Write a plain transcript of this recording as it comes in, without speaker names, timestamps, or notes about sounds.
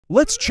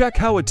Let's check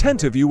how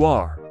attentive you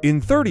are. In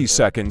 30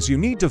 seconds, you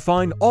need to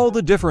find all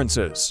the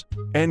differences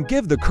and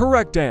give the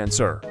correct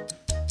answer.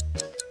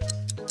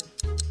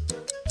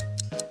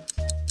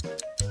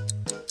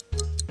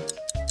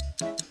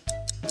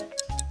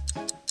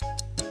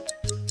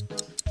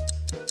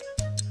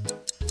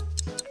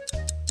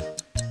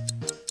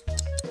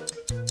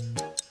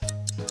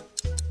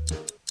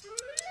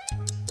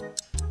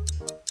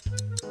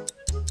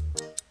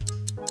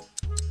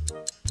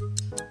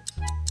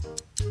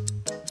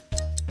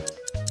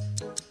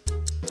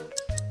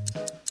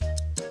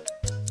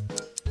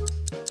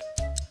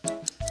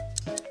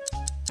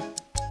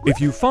 If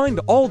you find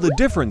all the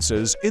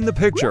differences in the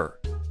picture,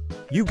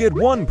 you get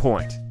 1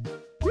 point.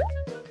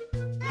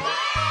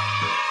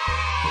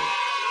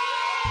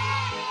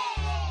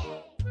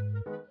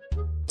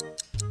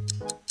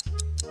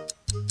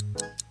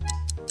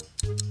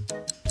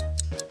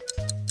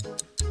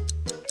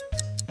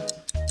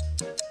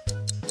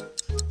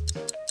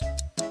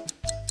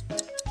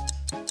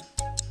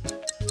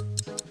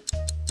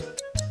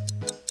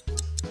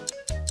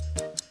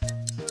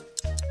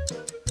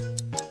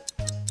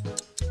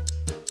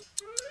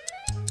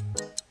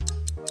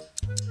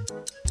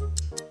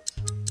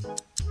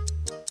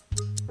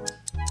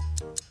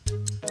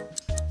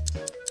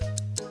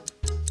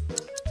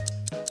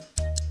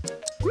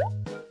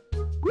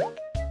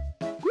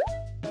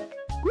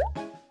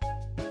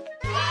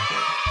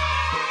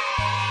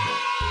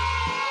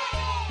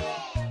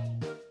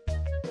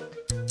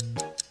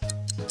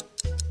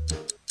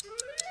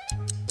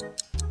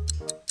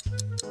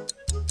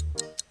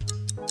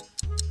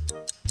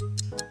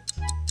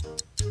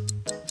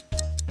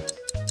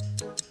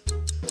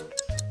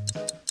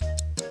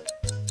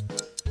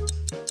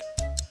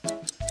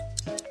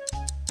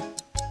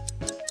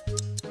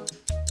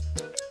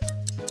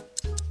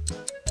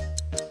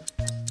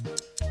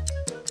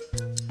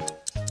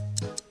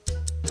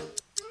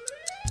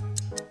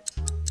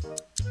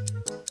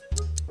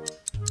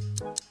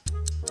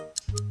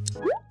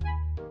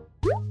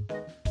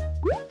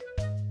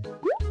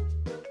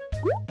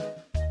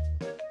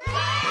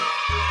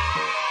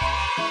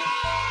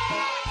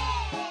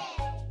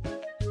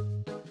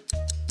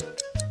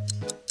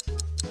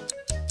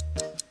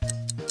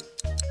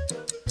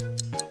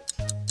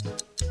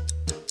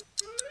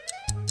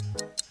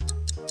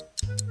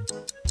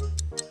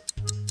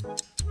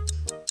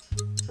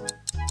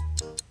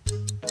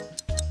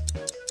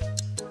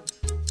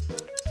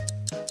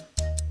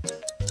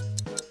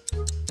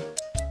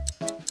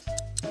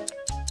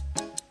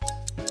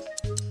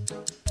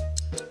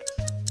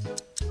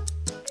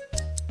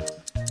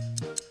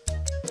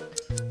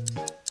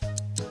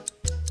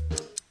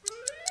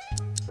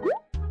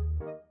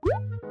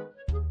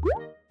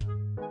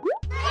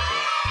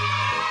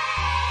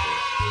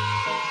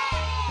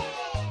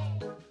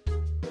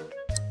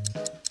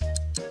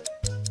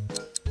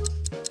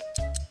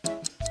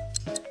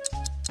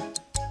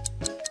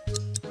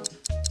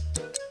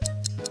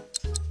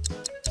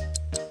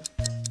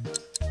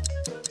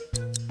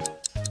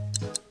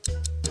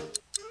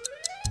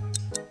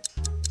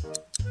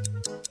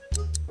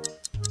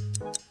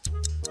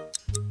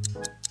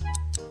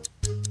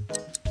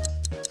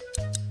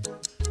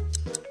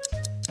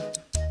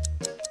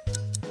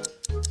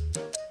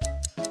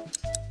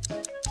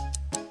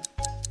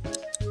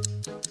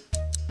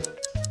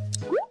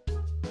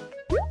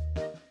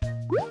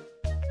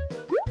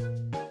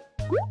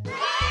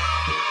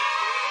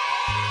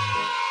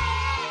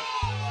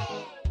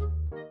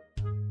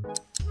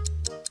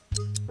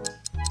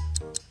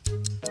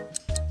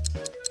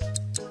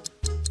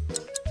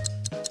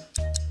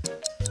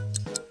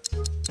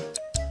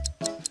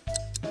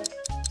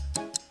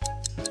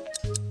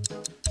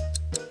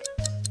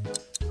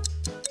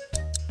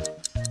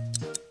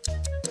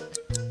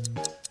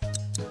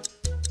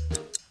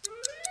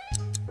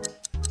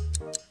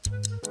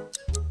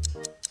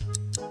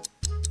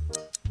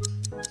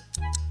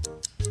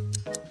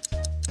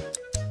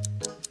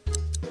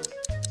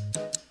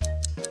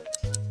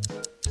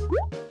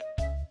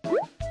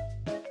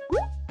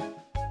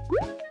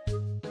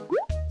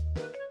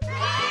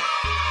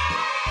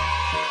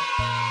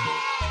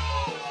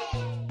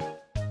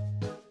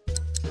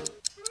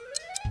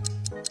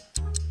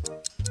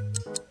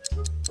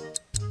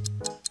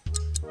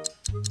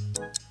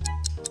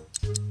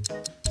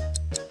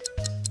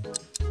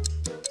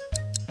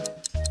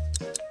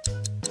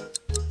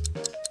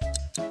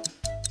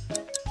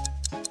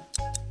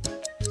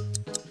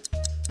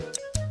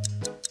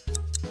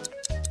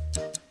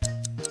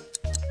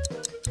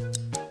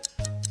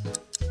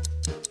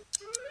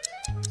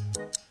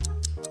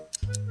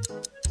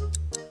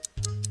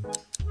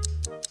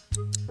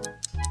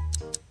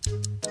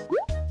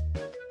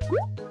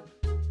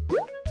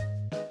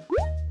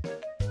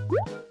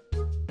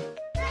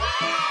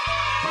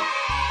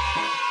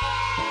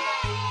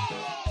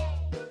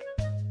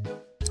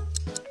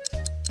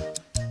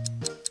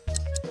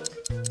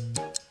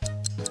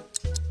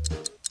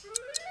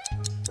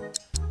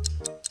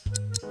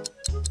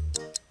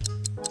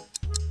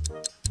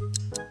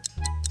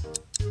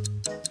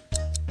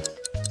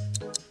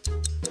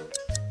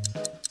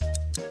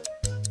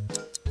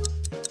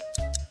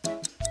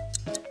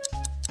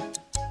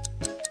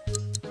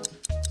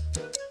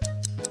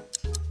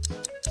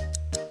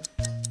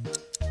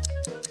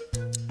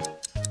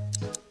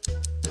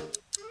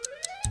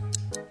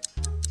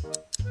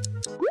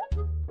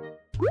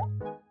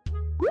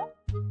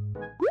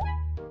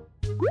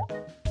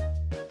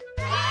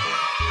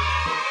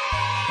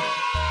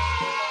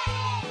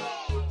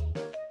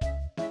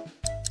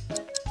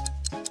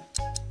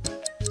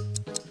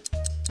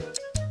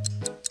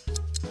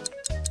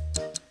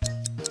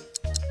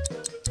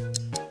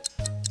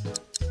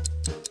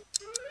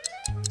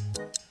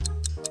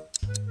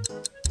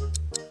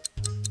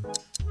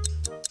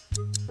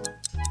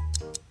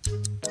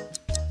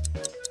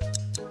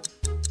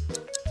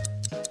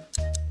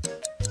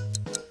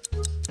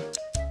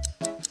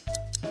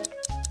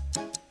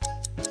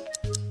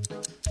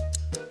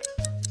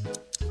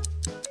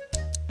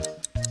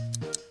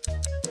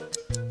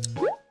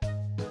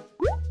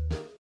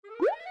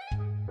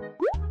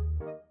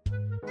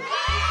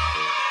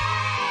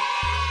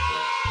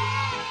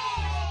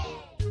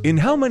 In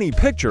how many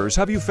pictures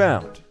have you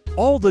found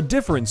all the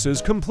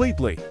differences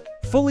completely?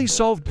 Fully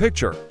solved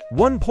picture,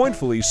 1 point.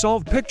 Fully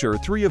solved picture,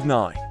 3 of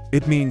 9.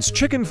 It means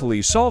chicken.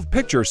 Fully solved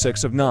picture,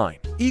 6 of 9.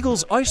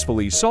 Eagle's ice.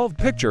 Fully solved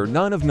picture,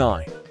 9 of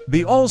 9.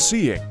 Be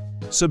all-seeing.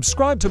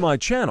 Subscribe to my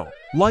channel,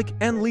 like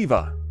and leave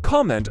a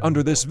comment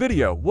under this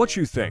video what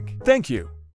you think. Thank you.